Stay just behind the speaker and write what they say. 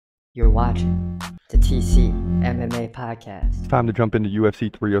You're watching the TC MMA podcast. It's time to jump into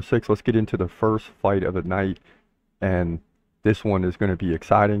UFC 306. Let's get into the first fight of the night. And this one is going to be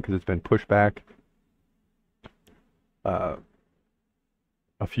exciting because it's been pushed back a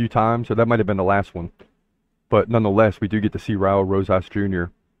few times. So that might have been the last one. But nonetheless, we do get to see Raul Rosas Jr.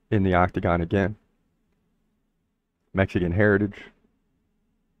 in the octagon again. Mexican heritage.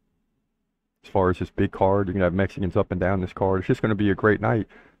 As far as this big card, you're going to have Mexicans up and down this card. It's just going to be a great night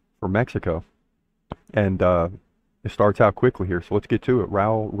for Mexico. And it starts out quickly here, so let's get to it.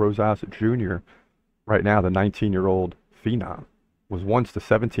 Raul Rosas Jr., right now the 19-year-old phenom, was once the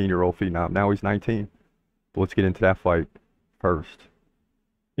 17-year-old phenom. Now he's 19. But let's get into that fight first.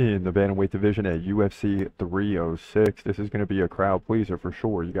 In the bantamweight division at UFC 306, this is going to be a crowd pleaser for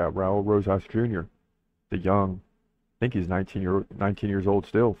sure. You got Raul Rosas Jr., the young, I think he's 19 years old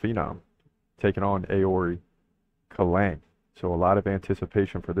still, phenom, taking on Aoriqileng. So a lot of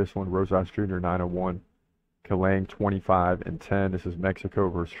anticipation for this one. Rosas Jr. 9-1. Qileng 25-10. This is Mexico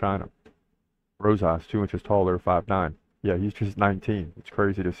versus China. Rosas 2 inches taller, 5'9". Yeah, he's just 19. It's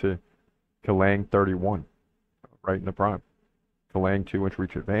crazy to see. Qileng 31, right in the prime. Qileng 2-inch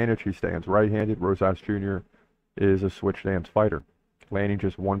reach advantage. He stands right-handed. Rosas Jr. is a switch stance fighter. Landing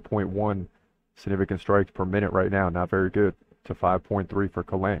just 1.1 significant strikes per minute right now. Not very good. To 5.3 for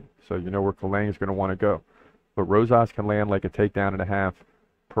Qileng. So you know where Qileng is going to want to go. But Rosas can land like a takedown and a half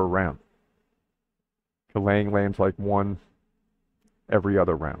per round. Qileng lands like one every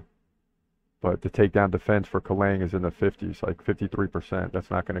other round. But the takedown defense for Qileng is in the 50s, like 53%.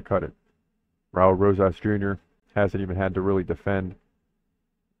 That's not going to cut it. Raul Rosas Jr. hasn't even had to really defend.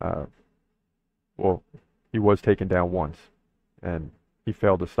 Well, he was taken down once, and he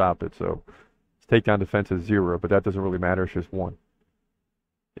failed to stop it. So his takedown defense is 0, but that doesn't really matter. It's just 1.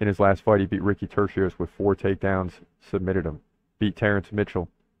 In his last fight, he beat Ricky Tercios with 4 takedowns, submitted him. Beat Terrence Mitchell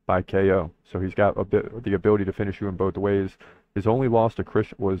by KO. So he's got the ability to finish you in both ways. His only loss to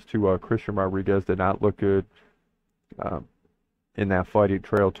Christian Rodriguez. Did not look good in that fight. He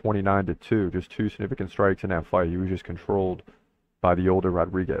trailed 29-2. Just 2 significant strikes in that fight. He was just controlled by the older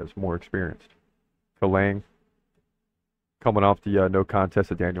Rodriguez, more experienced. Qileng, coming off the no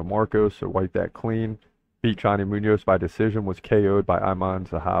contest of Daniel Marcos, so wiped that clean. Beat Johnny Munoz by decision, was KO'd by Ayman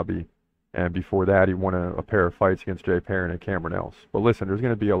Zahabi. And before that, he won a pair of fights against Jay Perrin and Cameron Else. But listen, there's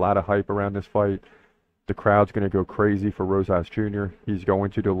going to be a lot of hype around this fight. The crowd's going to go crazy for Rosas Jr. He's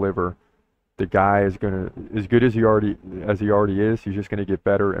going to deliver. The guy is going to, as good as he already is, he's just going to get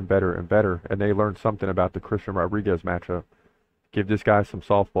better and better and better. And they learned something about the Christian Rodriguez matchup. Give this guy some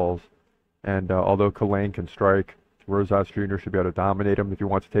softballs. And although Qileng can strike, Rosas Jr. should be able to dominate him. If he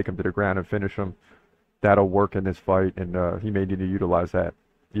wants to take him to the ground and finish him, that'll work in this fight, and he may need to utilize that.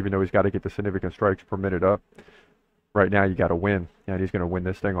 Even though he's got to get the significant strikes per minute up, right now you got to win, and he's going to win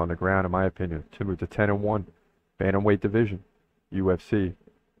this thing on the ground, in my opinion, to move to 10-1, bantamweight division, UFC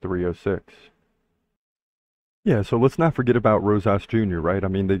 306. Yeah, so let's not forget about Rosas Jr., right? I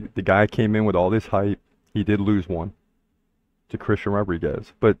mean, the guy came in with all this hype. He did lose one to Christian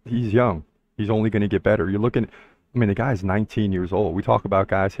Rodriguez, but he's young. He's only going to get better. You're looking, I mean, the guy's 19 years old. We talk about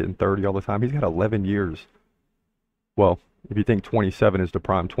guys hitting 30 all the time. He's got 11 years. Well, if you think 27 is the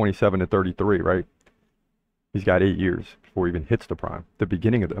prime, 27 to 33, right? He's got 8 years before he even hits the prime. The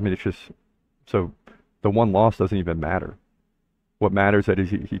beginning of I mean, it's just, so the one loss doesn't even matter. What matters is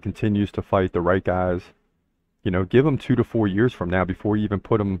that he continues to fight the right guys. You know, give him 2 to 4 years from now before you even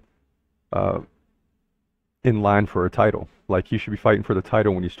put him in line for a title. Like, he should be fighting for the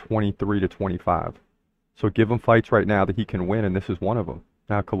title when he's 23 to 25. So give him fights right now that he can win, and this is one of them.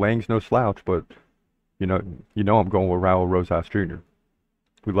 Now, Qileng's no slouch, but you know I'm going with Raul Rosas Jr.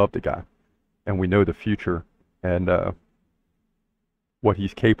 We love the guy, and we know the future and what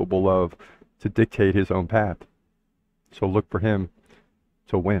he's capable of to dictate his own path. So look for him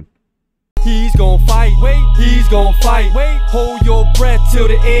to win. He's gonna fight, wait, he's gonna fight, wait, hold your breath till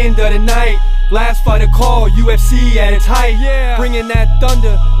the end of the night. Last fighter call, UFC at its height, yeah. Bringing that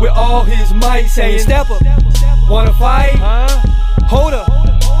thunder with all his might, saying step up, wanna fight, hold up,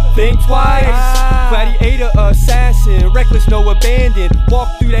 think twice, gladiator assassin, reckless, no abandon, walk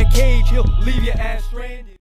through that cage, he'll leave your ass stranded.